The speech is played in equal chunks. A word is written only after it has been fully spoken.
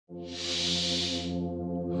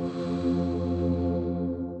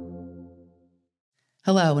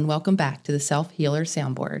Hello, and welcome back to the Self-Healer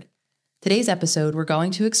Soundboard. Today's episode, we're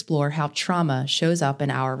going to explore how trauma shows up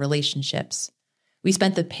in our relationships. We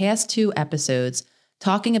spent the past 2 episodes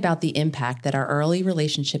talking about the impact that our early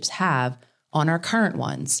relationships have on our current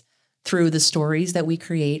ones through the stories that we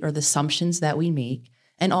create or the assumptions that we make,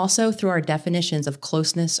 and also through our definitions of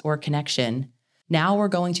closeness or connection. Now we're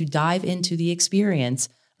going to dive into the experience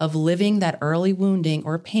of living that early wounding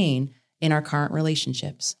or pain in our current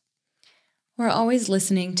relationships. We're always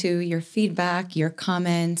listening to your feedback, your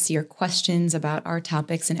comments, your questions about our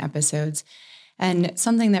topics and episodes. And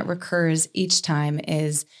something that recurs each time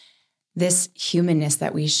is this humanness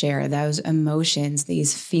that we share, those emotions,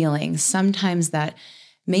 these feelings, sometimes that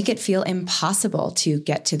make it feel impossible to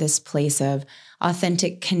get to this place of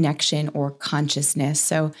authentic connection or consciousness.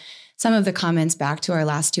 So some of the comments back to our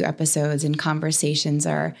last 2 episodes and conversations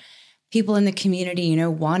are people in the community,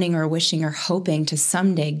 wanting or wishing or hoping to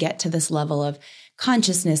someday get to this level of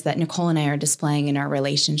consciousness that Nicole and I are displaying in our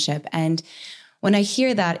relationship. And when I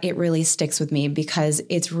hear that, it really sticks with me because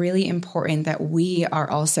it's really important that we are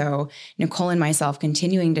also, Nicole and myself,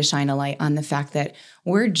 continuing to shine a light on the fact that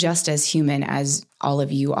we're just as human as all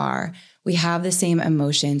of you are. We have the same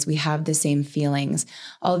emotions, we have the same feelings.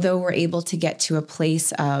 Although we're able to get to a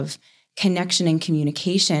place of connection and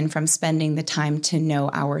communication from spending the time to know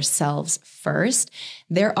ourselves first,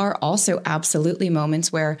 there are also absolutely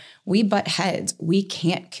moments where we butt heads, we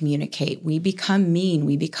can't communicate, we become mean,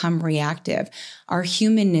 we become reactive. Our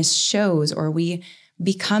humanness shows, or we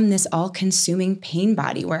become this all-consuming pain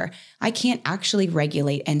body where I can't actually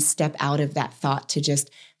regulate and step out of that thought to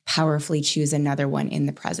just powerfully choose another one in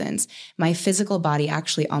the presence. My physical body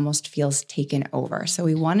actually almost feels taken over. So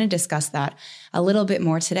we want to discuss that a little bit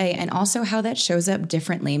more today, and also how that shows up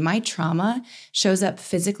differently. My trauma shows up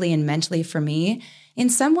physically and mentally for me in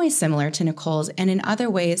some ways similar to Nicole's, and in other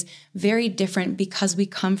ways very different because we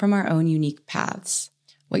come from our own unique paths.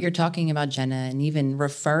 What you're talking about, Jenna, and even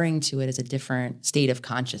referring to it as a different state of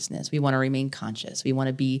consciousness. We want to remain conscious. We want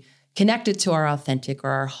to be connected to our authentic or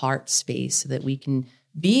our heart space so that we can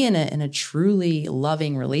be in a truly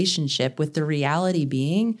loving relationship, with the reality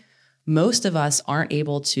being most of us aren't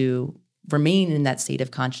able to remain in that state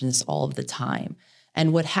of consciousness all of the time.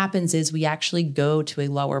 And what happens is we actually go to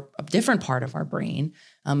a different part of our brain.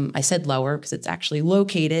 I said lower because it's actually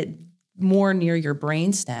located more near your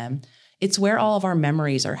brainstem. It's where all of our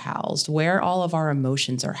memories are housed, where all of our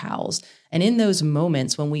emotions are housed. And in those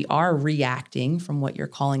moments when we are reacting from what you're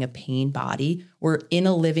calling a pain body, we're in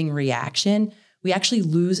a living reaction, we actually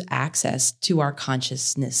lose access to our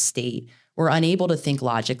consciousness state. We're unable to think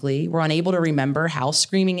logically. We're unable to remember how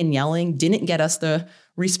screaming and yelling didn't get us the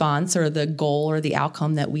response or the goal or the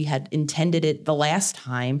outcome that we had intended it the last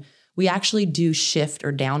time. We actually do shift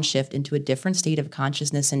or downshift into a different state of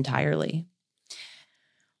consciousness entirely.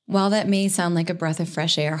 While that may sound like a breath of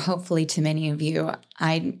fresh air, hopefully to many of you,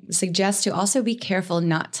 I suggest to also be careful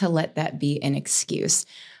not to let that be an excuse,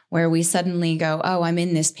 where we suddenly go, oh, I'm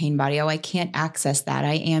in this pain body. Oh, I can't access that.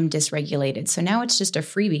 I am dysregulated. So now it's just a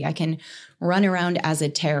freebie. I can run around as a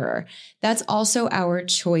terror. That's also our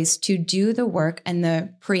choice to do the work and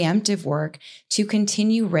the preemptive work to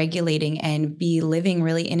continue regulating and be living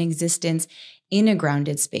really in existence in a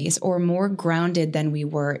grounded space, or more grounded than we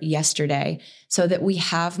were yesterday, so that we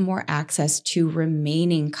have more access to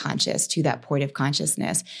remaining conscious, to that point of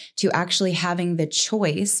consciousness, to actually having the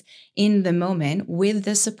choice in the moment with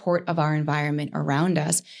the support of our environment around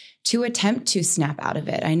us to attempt to snap out of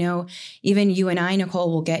it. I know even you and I, Nicole,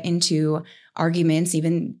 will get into arguments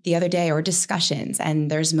even the other day, or discussions. And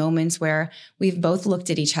there's moments where we've both looked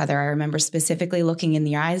at each other. I remember specifically looking in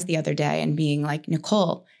the eyes the other day and being like,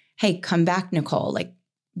 Nicole, hey, come back, Nicole, like,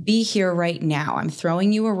 be here right now. I'm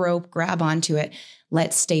throwing you a rope, grab onto it.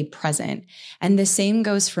 Let's stay present. And the same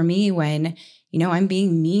goes for me when, I'm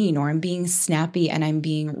being mean or I'm being snappy and I'm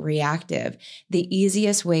being reactive. The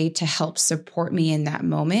easiest way to help support me in that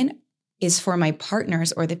moment is for my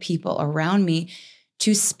partners or the people around me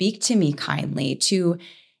to speak to me kindly, to,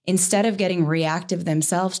 instead of getting reactive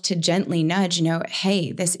themselves, to gently nudge,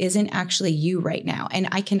 hey, this isn't actually you right now. And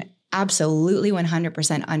I can absolutely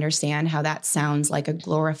 100% understand how that sounds like a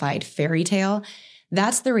glorified fairy tale.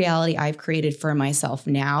 That's the reality I've created for myself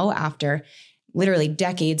now after literally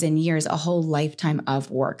decades and years, a whole lifetime of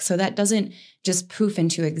work. So that doesn't just poof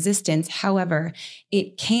into existence. However,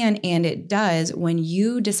 it can and it does when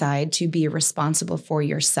you decide to be responsible for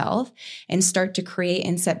yourself and start to create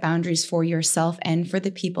and set boundaries for yourself and for the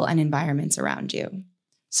people and environments around you.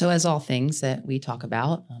 So as all things that we talk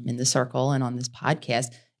about in the circle and on this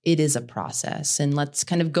podcast, it is a process. And let's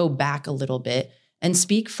kind of go back a little bit and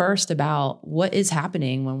speak first about what is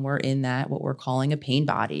happening when we're in that, what we're calling a pain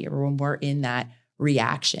body, or when we're in that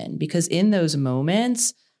reaction. Because in those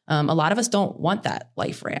moments, a lot of us don't want that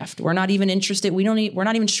life raft. We're not even interested. We're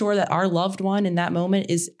not even sure that our loved one in that moment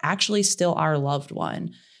is actually still our loved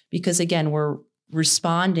one. Because again, we're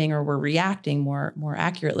responding, or we're reacting more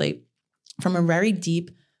accurately from a very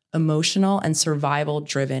deep emotional and survival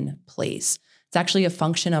driven place. It's actually a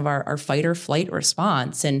function of our fight or flight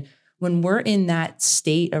response. And when we're in that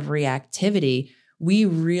state of reactivity, we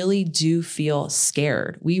really do feel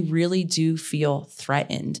scared. We really do feel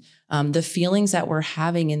threatened. The feelings that we're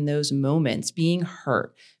having in those moments, being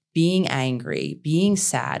hurt, being angry, being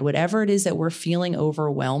sad, whatever it is that we're feeling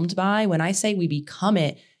overwhelmed by, when I say we become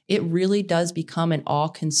it, it really does become an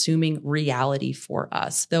all-consuming reality for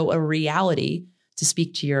us. Though a reality, to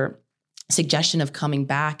speak to your suggestion of coming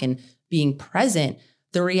back and being present,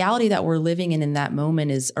 the reality that we're living in that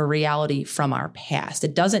moment is a reality from our past.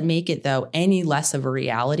 It doesn't make it, though, any less of a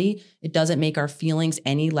reality. It doesn't make our feelings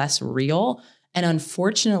any less real. And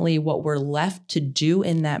unfortunately, what we're left to do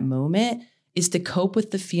in that moment is to cope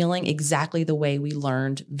with the feeling exactly the way we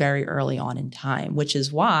learned very early on in time, which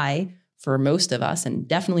is why, for most of us, and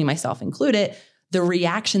definitely myself included, the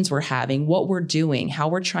reactions we're having, what we're doing, how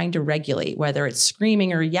we're trying to regulate, whether it's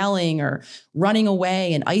screaming or yelling or running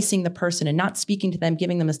away and icing the person and not speaking to them,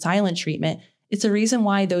 giving them a silent treatment, it's a reason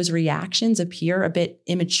why those reactions appear a bit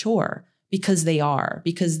immature, because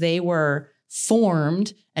they were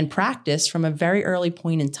formed and practiced from a very early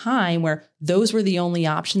point in time where those were the only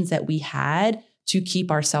options that we had to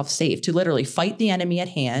keep ourselves safe, to literally fight the enemy at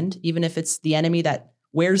hand, even if it's the enemy that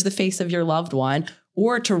wears the face of your loved one,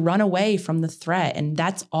 or to run away from the threat. And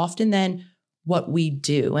that's often then what we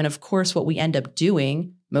do. And of course, what we end up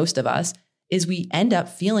doing, most of us, is we end up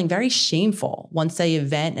feeling very shameful once the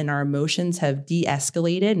event and our emotions have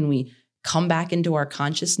de-escalated and we come back into our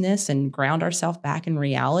consciousness and ground ourselves back in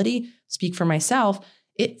reality. Speak for myself,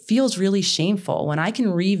 it feels really shameful when I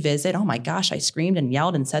can revisit, oh my gosh, I screamed and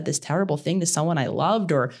yelled and said this terrible thing to someone I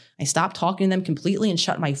loved, or I stopped talking to them completely and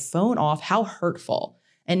shut my phone off. How hurtful.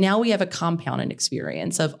 And now we have a compounded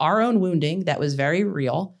experience of our own wounding that was very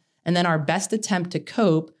real, and then our best attempt to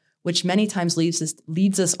cope, which many times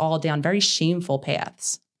leads us all down very shameful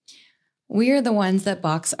paths. We're the ones that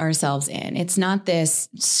box ourselves in. It's not this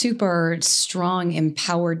super strong,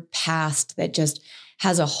 empowered past that just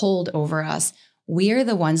has a hold over us. We're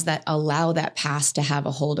the ones that allow that past to have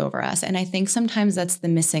a hold over us. And I think sometimes that's the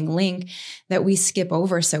missing link that we skip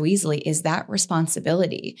over so easily, is that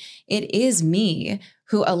responsibility. It is me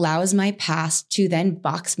who allows my past to then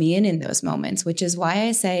box me in those moments, which is why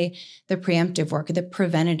I say the preemptive work, the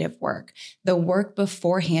preventative work, the work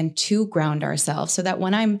beforehand to ground ourselves, so that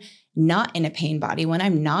when I'm not in a pain body, when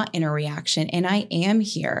I'm not in a reaction and I am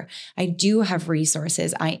here, I do have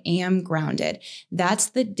resources, I am grounded. That's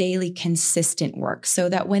the daily consistent work, so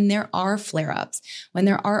that when there are flare-ups, when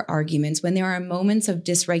there are arguments, when there are moments of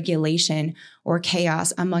dysregulation or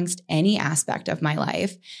chaos amongst any aspect of my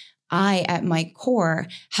life, I, at my core,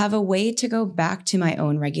 have a way to go back to my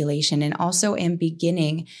own regulation, and also am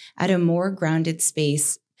beginning at a more grounded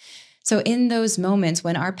space. So in those moments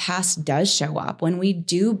when our past does show up, when we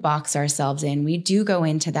do box ourselves in, we do go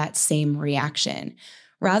into that same reaction,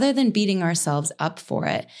 rather than beating ourselves up for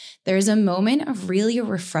it, there's a moment of really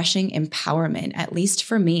refreshing empowerment, at least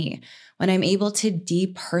for me, when I'm able to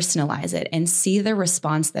depersonalize it and see the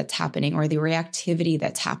response that's happening, or the reactivity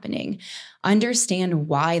that's happening, understand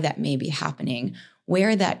why that may be happening,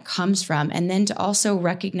 where that comes from, and then to also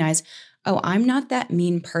recognize, oh, I'm not that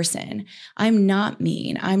mean person. I'm not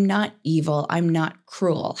mean. I'm not evil. I'm not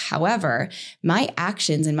cruel. However, my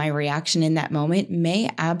actions and my reaction in that moment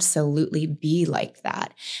may absolutely be like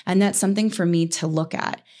that. And that's something for me to look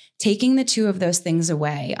at. Taking the two of those things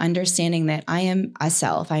away, understanding that I am a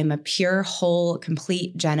self, I am a pure, whole,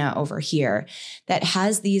 complete Jenna over here that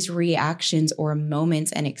has these reactions or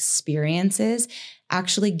moments and experiences,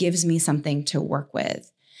 actually gives me something to work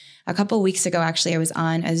with. A couple of weeks ago, actually, I was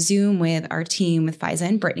on a Zoom with our team, with Faiza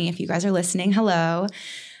and Brittany. If you guys are listening, hello.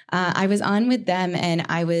 I was on with them, and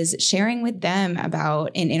I was sharing with them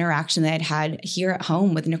about an interaction that I'd had here at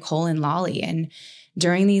home with Nicole and Lolly. And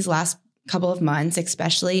during these last couple of months,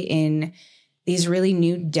 especially in these really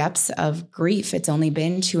new depths of grief, it's only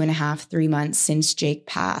been 2.5, 3 months since Jake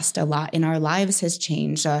passed. A lot in our lives has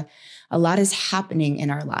changed. A lot is happening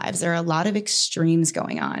in our lives. There are a lot of extremes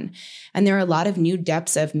going on. And there are a lot of new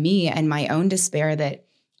depths of me and my own despair that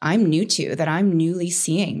I'm new to, that I'm newly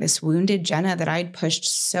seeing. This wounded Jenna that I'd pushed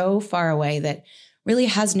so far away, that really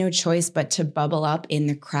has no choice but to bubble up in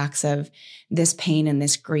the cracks of this pain and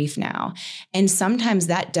this grief now. And sometimes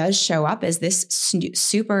that does show up as this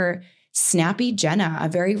super snappy Jenna, a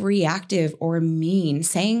very reactive or mean,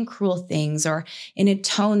 saying cruel things or in a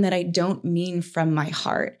tone that I don't mean from my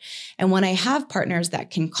heart. And when I have partners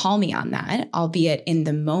that can call me on that, albeit in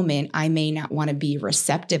the moment, I may not want to be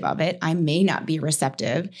receptive of it. I may not be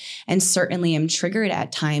receptive, and certainly am triggered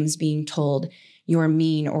at times being told you're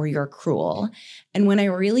mean or you're cruel. And when I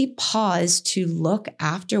really pause to look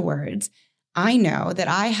afterwards, I know that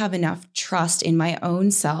I have enough trust in my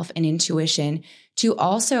own self and intuition to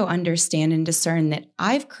also understand and discern that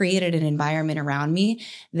I've created an environment around me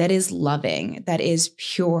that is loving, that is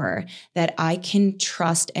pure, that I can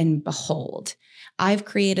trust and behold. I've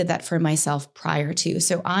created that for myself prior to.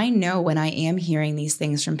 So I know when I am hearing these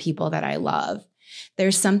things from people that I love,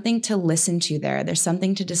 there's something to listen to there. There's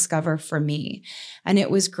something to discover for me. And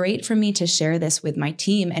it was great for me to share this with my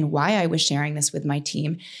team. And why I was sharing this with my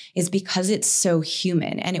team is because it's so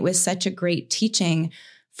human. And it was such a great teaching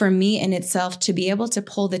for me in itself to be able to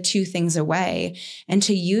pull the two things away and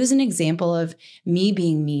to use an example of me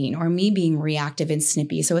being mean or me being reactive and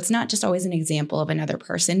snippy. So it's not just always an example of another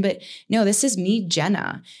person, but no, this is me,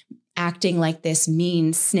 Jenna, acting like this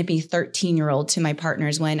mean, snippy 13-year-old to my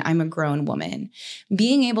partners when I'm a grown woman.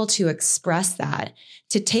 Being able to express that,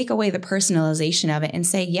 to take away the personalization of it and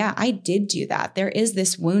say, yeah, I did do that. There is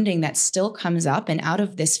this wounding that still comes up, and out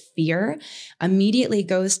of this fear immediately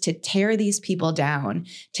goes to tear these people down,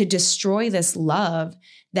 to destroy this love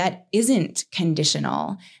that isn't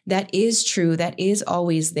conditional, that is true, that is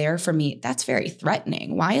always there for me. That's very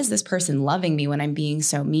threatening. Why is this person loving me when I'm being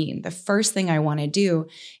so mean? The first thing I want to do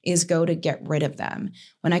is go to get rid of them.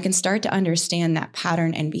 When I can start to understand that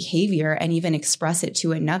pattern and behavior and even express it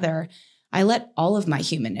to another, I let all of my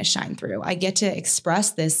humanness shine through. I get to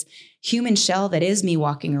express this human shell that is me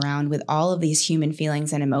walking around with all of these human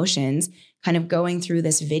feelings and emotions, kind of going through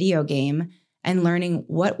this video game and learning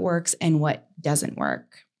what works and what doesn't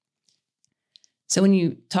work. So when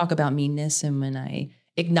you talk about meanness and when I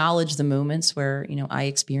acknowledge the moments where, I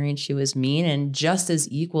experienced you as mean, and just as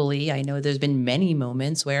equally, I know there's been many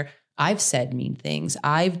moments where I've said mean things,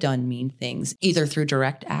 I've done mean things, either through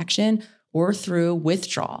direct action or through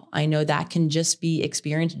withdrawal. I know that can just be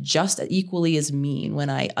experienced just equally as mean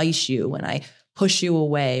when I ice you, when I push you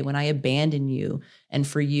away, when I abandon you. And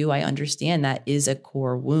for you, I understand that is a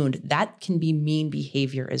core wound. That can be mean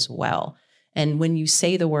behavior as well. And when you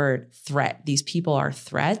say the word threat, these people are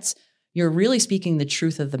threats, you're really speaking the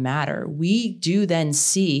truth of the matter. We do then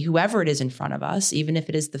see whoever it is in front of us, even if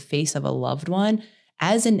it is the face of a loved one,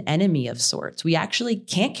 as an enemy of sorts. We actually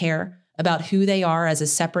can't care about who they are as a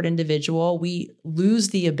separate individual. We lose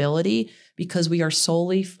the ability because we are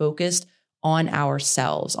solely focused on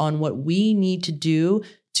ourselves, on what we need to do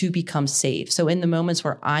to become safe. So in the moments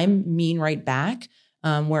where I'm mean right back,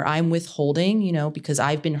 where I'm withholding, because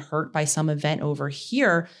I've been hurt by some event over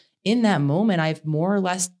here, in that moment, I've more or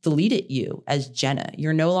less deleted you as Jenna.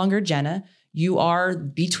 You're no longer Jenna. You are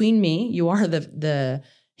between me. You are the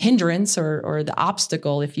hindrance or the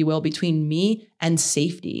obstacle, if you will, between me and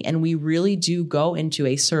safety. And we really do go into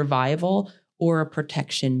a survival or a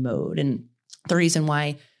protection mode. And the reason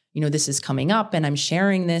why this is coming up and I'm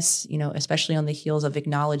sharing this, especially on the heels of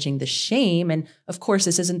acknowledging the shame. And of course,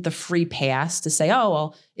 this isn't the free pass to say, oh,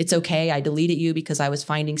 well, it's okay. I deleted you because I was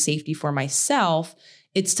finding safety for myself.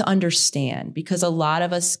 It's to understand, because a lot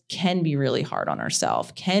of us can be really hard on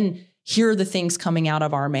ourselves, can hear the things coming out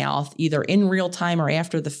of our mouth, either in real time or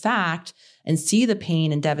after the fact, and see the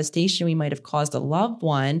pain and devastation we might have caused a loved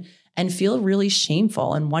one and feel really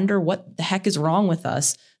shameful and wonder what the heck is wrong with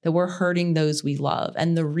us that we're hurting those we love.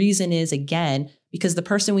 And the reason is, again, because the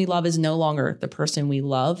person we love is no longer the person we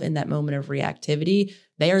love in that moment of reactivity.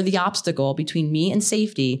 They are the obstacle between me and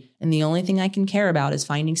safety. And the only thing I can care about is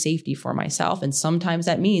finding safety for myself. And sometimes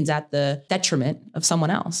that means at the detriment of someone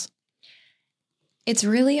else. It's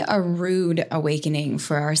really a rude awakening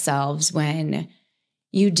for ourselves when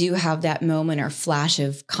you do have that moment or flash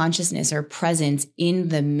of consciousness or presence in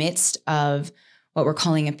the midst of what we're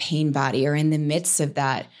calling a pain body, or in the midst of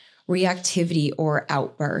that reactivity or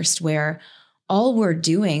outburst, where all we're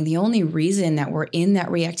doing, the only reason that we're in that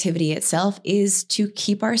reactivity itself is to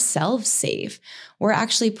keep ourselves safe. We're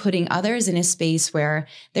actually putting others in a space where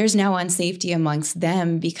there's now unsafety amongst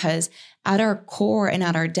them, because at our core and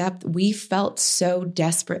at our depth, we felt so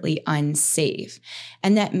desperately unsafe.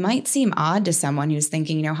 And that might seem odd to someone who's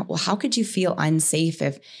thinking, well, how could you feel unsafe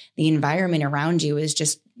if the environment around you is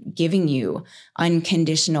just giving you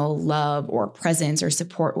unconditional love or presence or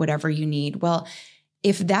support, whatever you need? Well,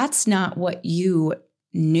 if that's not what you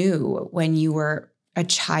knew when you were a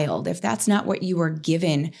child, if that's not what you were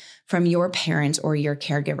given from your parents or your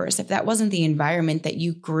caregivers, if that wasn't the environment that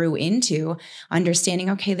you grew into, understanding,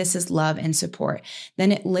 okay, this is love and support,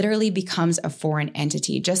 then it literally becomes a foreign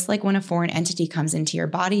entity. Just like when a foreign entity comes into your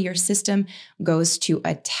body, your system goes to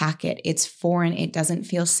attack it. It's foreign. It doesn't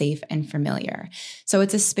feel safe and familiar. So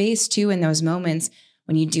it's a space too in those moments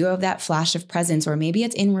when you do have that flash of presence, or maybe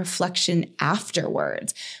it's in reflection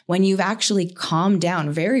afterwards, when you've actually calmed down.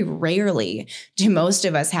 Very rarely do most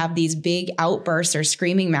of us have these big outbursts or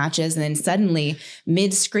screaming matches, and then suddenly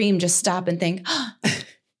mid-scream just stop and think, oh,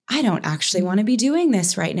 I don't actually want to be doing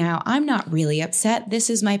this right now. I'm not really upset. This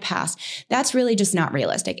is my past. That's really just not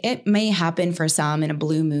realistic. It may happen for some in a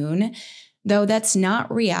blue moon, though that's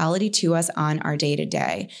not reality to us on our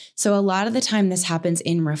day-to-day. So a lot of the time this happens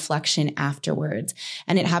in reflection afterwards.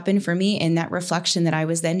 And it happened for me in that reflection that I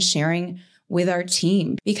was then sharing with our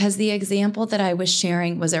team, because the example that I was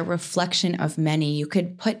sharing was a reflection of many. You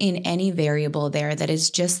could put in any variable there that is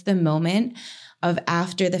just the moment of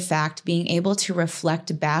after the fact, being able to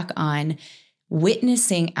reflect back on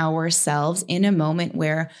witnessing ourselves in a moment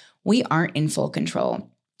where we aren't in full control.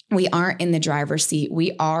 We aren't in the driver's seat.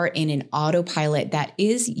 We are in an autopilot that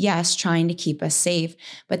is, yes, trying to keep us safe,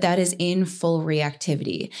 but that is in full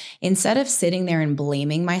reactivity. Instead of sitting there and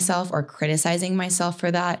blaming myself or criticizing myself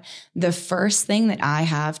for that, the first thing that I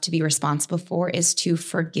have to be responsible for is to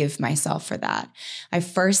forgive myself for that. I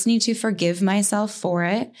first need to forgive myself for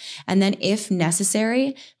it. And then if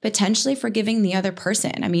necessary, potentially forgiving the other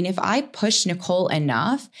person. I mean, if I push Nicole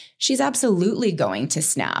enough, she's absolutely going to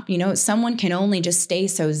snap. You know, someone can only just stay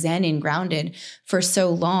so zen and grounded for so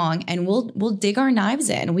long, and we'll dig our knives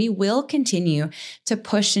in. We will continue to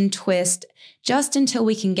push and twist just until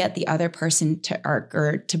we can get the other person to arc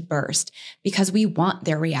or to burst, because we want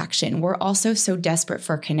their reaction. We're also so desperate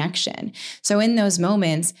for connection. So in those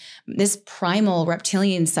moments, this primal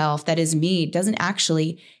reptilian self that is me doesn't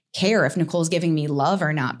actually care if Nicole's giving me love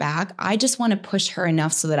or not back. I just want to push her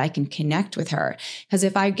enough so that I can connect with her. Because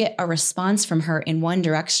if I get a response from her in one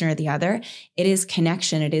direction or the other, it is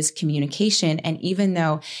connection, it is communication. And even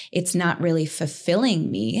though it's not really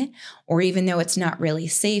fulfilling me, or even though it's not really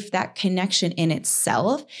safe, that connection in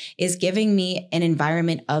itself is giving me an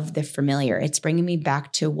environment of the familiar. It's bringing me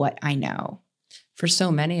back to what I know. For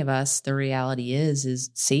so many of us, the reality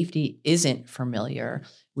is safety isn't familiar.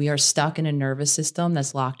 We are stuck in a nervous system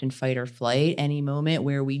that's locked in fight or flight. Any moment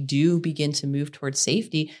where we do begin to move towards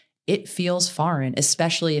safety, it feels foreign,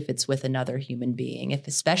 especially if it's with another human being,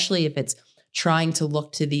 especially if it's trying to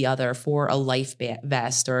look to the other for a life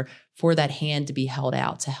vest or for that hand to be held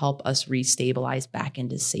out to help us restabilize back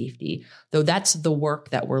into safety. Though that's the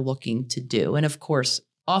work that we're looking to do. And of course,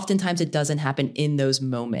 oftentimes it doesn't happen in those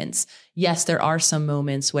moments. Yes, there are some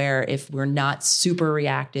moments where if we're not super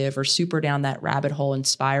reactive or super down that rabbit hole and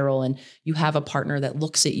spiral, and you have a partner that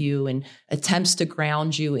looks at you and attempts to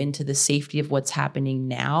ground you into the safety of what's happening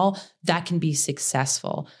now, that can be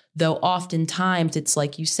successful. Though oftentimes it's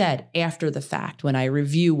like you said, after the fact, when I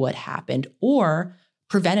review what happened, or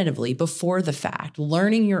preventatively before the fact,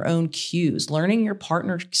 learning your own cues, learning your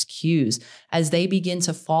partner's cues as they begin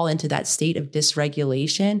to fall into that state of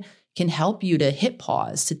dysregulation can help you to hit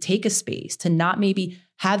pause, to take a space, to not maybe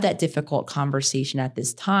have that difficult conversation at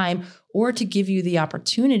this time, or to give you the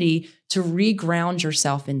opportunity to reground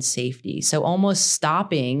yourself in safety. So almost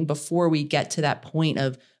stopping before we get to that point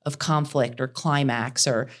of conflict or climax,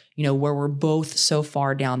 or, you know, where we're both so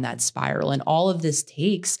far down that spiral. And all of this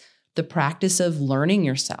takes the practice of learning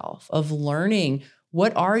yourself, of learning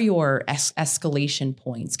what are your escalation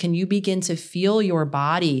points. Can you begin to feel your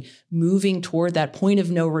body moving toward that point of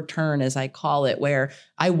no return, as I call it, where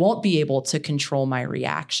I won't be able to control my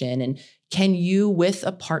reaction? And can you, with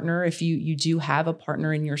a partner, if you do have a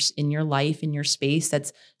partner in your life, in your space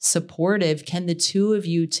that's supportive, can the two of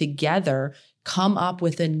you together come up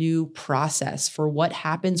with a new process for what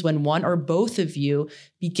happens when one or both of you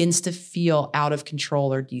begins to feel out of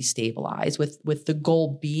control or destabilized, with the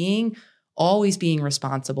goal being always being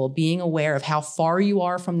responsible, being aware of how far you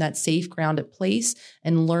are from that safe grounded place,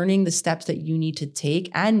 and learning the steps that you need to take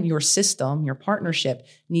and your system, your partnership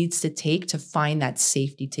needs to take to find that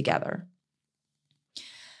safety together.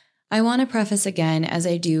 I want to preface again, as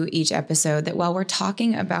I do each episode, that while we're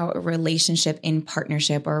talking about a relationship in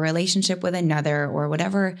partnership or a relationship with another or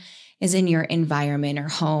whatever is in your environment or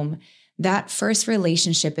home, that first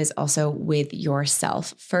relationship is also with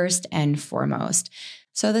yourself, first and foremost.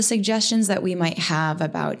 So the suggestions that we might have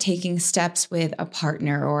about taking steps with a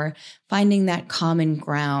partner or finding that common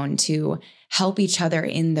ground to help each other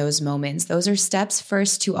in those moments, those are steps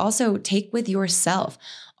first to also take with yourself.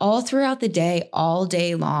 All throughout the day, all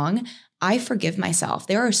day long, I forgive myself.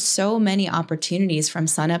 There are so many opportunities from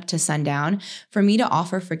sunup to sundown for me to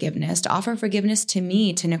offer forgiveness to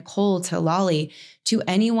me, to Nicole, to Lolly, to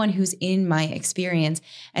anyone who's in my experience,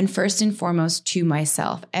 and first and foremost to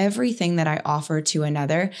myself. Everything that I offer to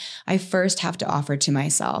another, I first have to offer to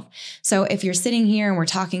myself. So if you're sitting here and we're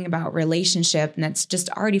talking about relationship and that's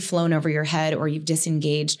just already flown over your head or you've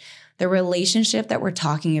disengaged, the relationship that we're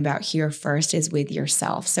talking about here first is with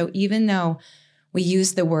yourself. So even though we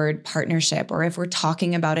use the word partnership, or if we're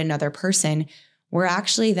talking about another person, we're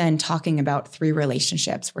actually then talking about three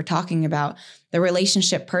relationships. We're talking about the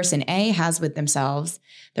relationship person A has with themselves,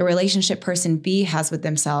 the relationship person B has with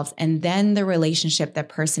themselves, and then the relationship that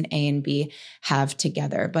person A and B have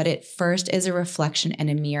together. But it first is a reflection and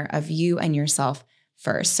a mirror of you and yourself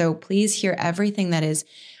first. So please hear everything that is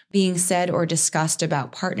being said or discussed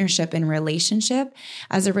about partnership and relationship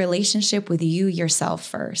as a relationship with you yourself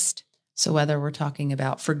first. So whether we're talking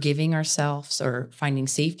about forgiving ourselves or finding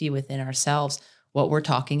safety within ourselves, what we're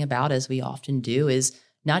talking about, as we often do, is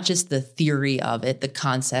not just the theory of it, the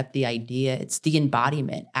concept, the idea, it's the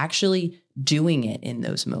embodiment, actually doing it in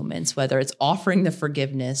those moments, whether it's offering the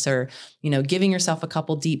forgiveness or, giving yourself a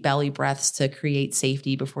couple deep belly breaths to create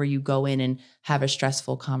safety before you go in and have a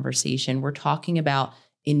stressful conversation. We're talking about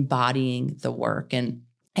embodying the work. And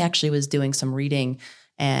I actually was doing some reading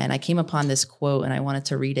and I came upon this quote and I wanted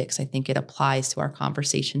to read it because I think it applies to our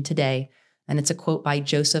conversation today. And it's a quote by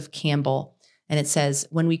Joseph Campbell. And it says,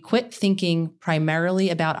 "When we quit thinking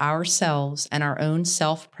primarily about ourselves and our own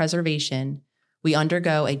self-preservation, we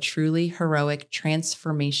undergo a truly heroic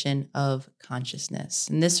transformation of consciousness."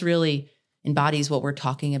 And this really embodies what we're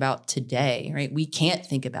talking about today, right? We can't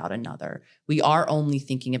think about another. We are only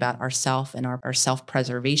thinking about ourselves and our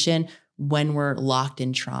self-preservation when we're locked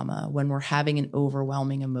in trauma, when we're having an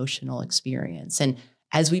overwhelming emotional experience. And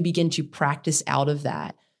as we begin to practice out of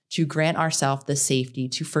that, to grant ourselves the safety,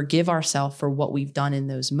 to forgive ourselves for what we've done in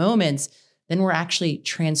those moments, then we're actually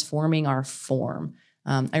transforming our form.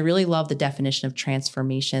 I really love the definition of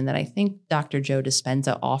transformation that I think Dr. Joe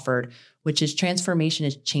Dispenza offered, which is transformation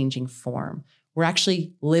is changing form. We're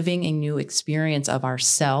actually living a new experience of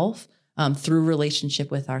ourself through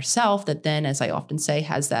relationship with ourself that then, as I often say,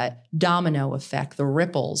 has that domino effect, the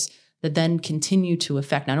ripples that then continue to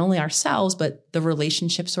affect not only ourselves, but the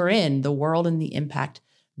relationships we're in, the world, and the impact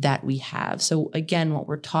that we have. So again, what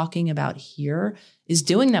we're talking about here is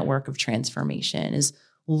doing that work of transformation, is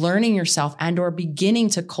learning yourself and or beginning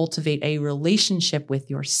to cultivate a relationship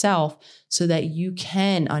with yourself so that you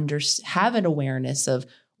can have an awareness of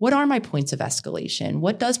what are my points of escalation?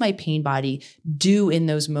 What does my pain body do in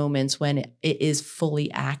those moments when it is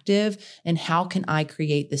fully active? And how can I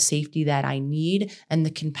create the safety that I need and the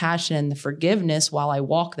compassion and the forgiveness while I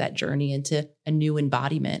walk that journey into a new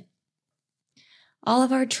embodiment? All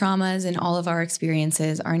of our traumas and all of our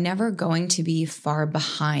experiences are never going to be far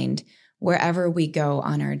behind wherever we go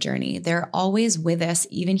on our journey. They're always with us,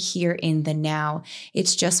 even here in the now.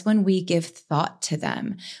 It's just when we give thought to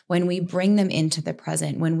them, when we bring them into the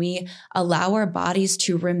present, when we allow our bodies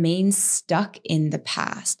to remain stuck in the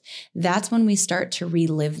past, that's when we start to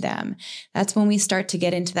relive them. That's when we start to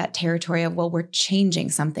get into that territory of, well, we're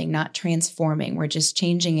changing something, not transforming. We're just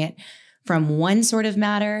changing it from one sort of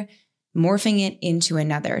matter, morphing it into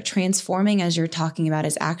another. Transforming, as you're talking about,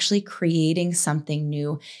 is actually creating something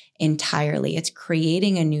new entirely. It's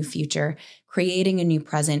creating a new future, creating a new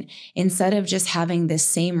present, instead of just having this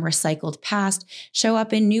same recycled past show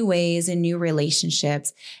up in new ways, in new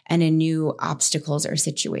relationships, and in new obstacles or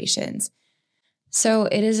situations. So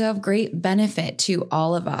it is of great benefit to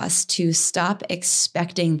all of us to stop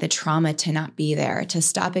expecting the trauma to not be there, to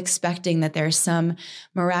stop expecting that there's some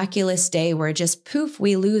miraculous day where just poof,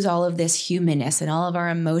 we lose all of this humanness and all of our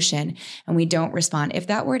emotion and we don't respond. If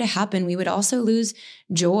that were to happen, we would also lose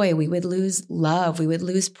joy. We would lose love. We would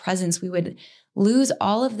lose presence. We would lose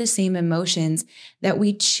all of the same emotions that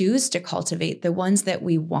we choose to cultivate, the ones that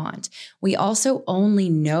we want. We also only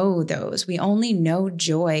know those. We only know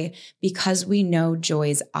joy because we know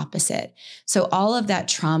joy's opposite. So all of that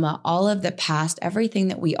trauma, all of the past, everything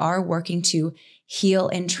that we are working to heal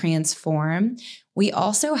and transform, we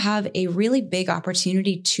also have a really big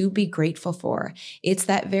opportunity to be grateful for. It's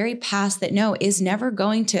that very past that is never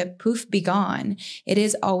going to poof, be gone. It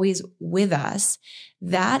is always with us.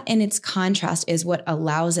 That and its contrast is what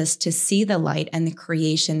allows us to see the light and the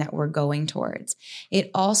creation that we're going towards. It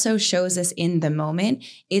also shows us in the moment,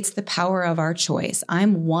 it's the power of our choice.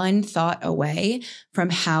 I'm one thought away from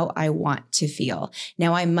how I want to feel.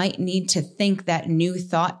 Now, I might need to think that new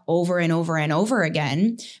thought over and over and over over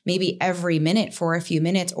again, maybe every minute for a few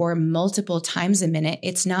minutes or multiple times a minute.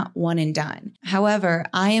 It's not one and done. However,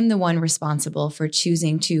 I am the one responsible for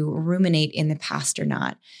choosing to ruminate in the past or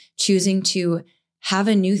not, choosing to have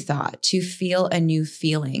a new thought, to feel a new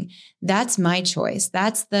feeling. That's my choice.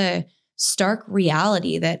 That's the stark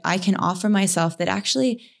reality that I can offer myself that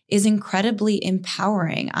actually is incredibly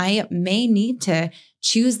empowering. I may need to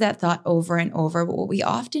choose that thought over and over, but what we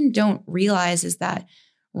often don't realize is that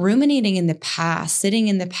ruminating in the past, sitting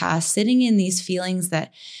in these feelings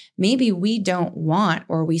that maybe we don't want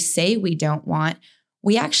or we say we don't want,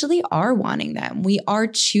 we actually are wanting them. We are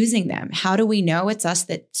choosing them. How do we know it's us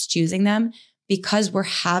that's choosing them? Because we're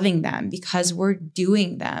having them, because we're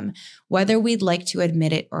doing them, whether we'd like to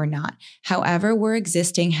admit it or not. However we're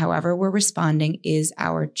existing, however we're responding is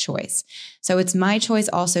our choice. So it's my choice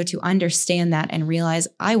also to understand that and realize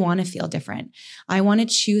I want to feel different. I want to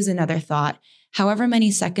choose another thought. However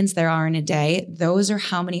many seconds there are in a day, those are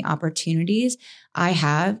how many opportunities I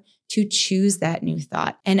have to choose that new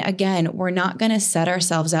thought. And again, we're not going to set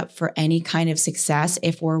ourselves up for any kind of success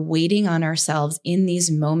if we're waiting on ourselves in these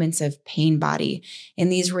moments of pain body, in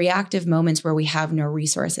these reactive moments where we have no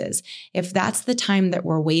resources. If that's the time that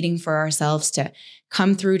we're waiting for ourselves to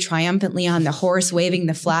come through triumphantly on the horse, waving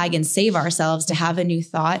the flag and save ourselves to have a new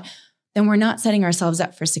thought, then we're not setting ourselves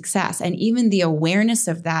up for success. And even the awareness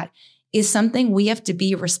of that is something we have to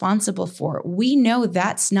be responsible for. We know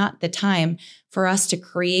that's not the time for us to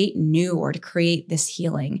create new or to create this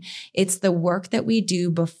healing. It's the work that we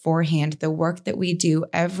do beforehand, the work that we do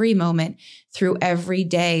every moment through every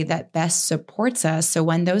day that best supports us. So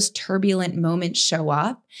when those turbulent moments show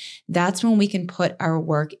up, that's when we can put our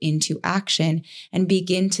work into action and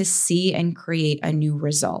begin to see and create a new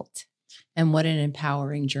result. And what an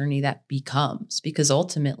empowering journey that becomes, because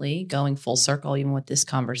ultimately, going full circle, even with this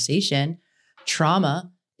conversation,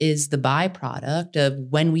 trauma is the byproduct of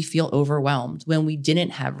when we feel overwhelmed, when we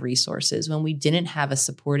didn't have resources, when we didn't have a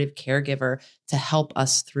supportive caregiver to help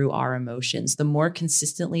us through our emotions. The more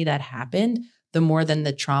consistently that happened, the more then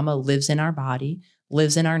the trauma lives in our body,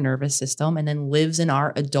 lives in our nervous system, and then lives in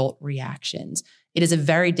our adult reactions. It is a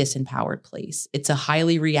very disempowered place. It's a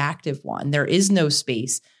highly reactive one. There is no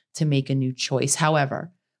space to make a new choice.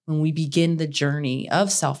 However, when we begin the journey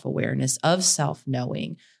of self-awareness, of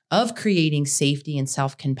self-knowing, of creating safety and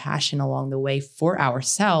self-compassion along the way for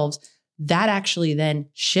ourselves, that actually then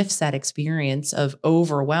shifts that experience of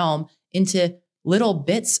overwhelm into little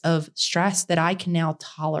bits of stress that I can now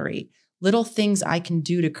tolerate, little things I can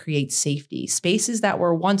do to create safety. Spaces that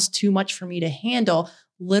were once too much for me to handle,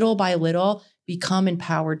 little by little, become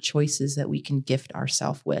empowered choices that we can gift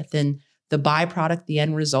ourselves with. And the byproduct, the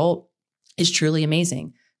end result, is truly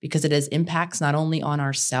amazing because it has impacts not only on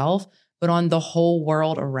ourselves, but on the whole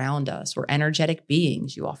world around us. We're energetic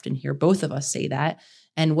beings. You often hear both of us say that.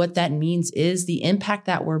 And what that means is the impact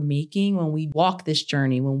that we're making when we walk this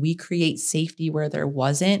journey, when we create safety where there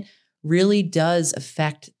wasn't, really does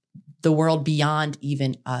affect the world beyond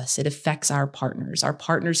even us. It affects our partners. Our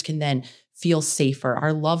partners can then feel safer.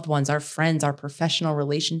 Our loved ones, our friends, our professional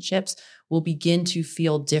relationships will begin to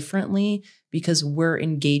feel differently because we're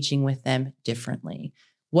engaging with them differently.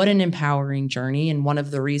 What an empowering journey. And one of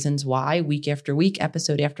the reasons why week after week,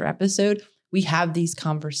 episode after episode, we have these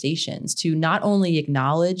conversations to not only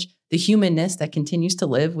acknowledge the humanness that continues to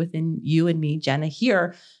live within you and me, Jenna,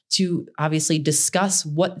 here, to obviously discuss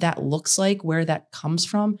what that looks like, where that comes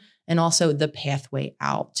from, and also the pathway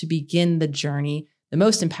out to begin the journey, the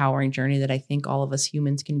most empowering journey that I think all of us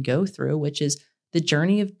humans can go through, which is the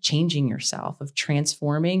journey of changing yourself, of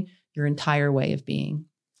transforming your entire way of being.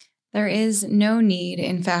 There is no need.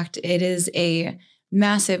 In fact, it is a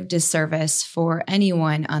massive disservice for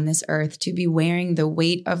anyone on this earth to be wearing the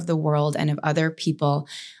weight of the world and of other people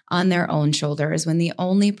on their own shoulders when the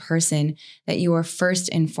only person that you are first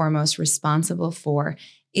and foremost responsible for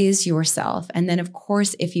is yourself. And then, of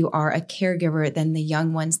course, if you are a caregiver, then the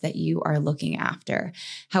young ones that you are looking after.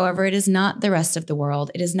 However, it is not the rest of the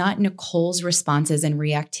world. It is not Nicole's responses and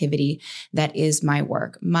reactivity that is my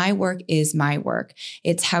work. My work is my work.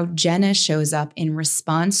 It's how Jenna shows up in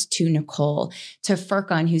response to Nicole, to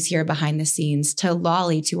Furkan, who's here behind the scenes, to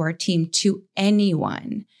Lolly, to our team, to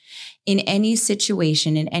anyone. In any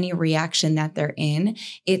situation, in any reaction that they're in,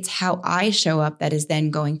 it's how I show up that is then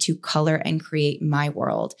going to color and create my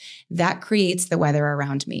world. That creates the weather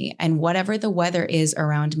around me. And whatever the weather is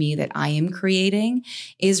around me that I am creating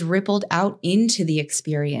is rippled out into the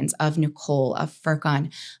experience of Nicole, of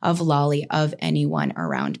Furkan, of Lolly, of anyone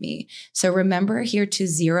around me. So remember here to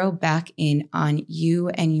zero back in on you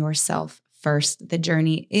and yourself first. The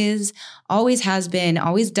journey is, always has been,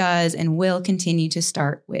 always does, and will continue to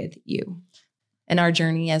start with you. And our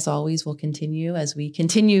journey, as always, will continue as we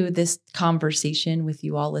continue this conversation with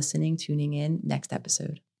you all listening, tuning in next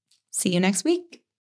episode. See you next week.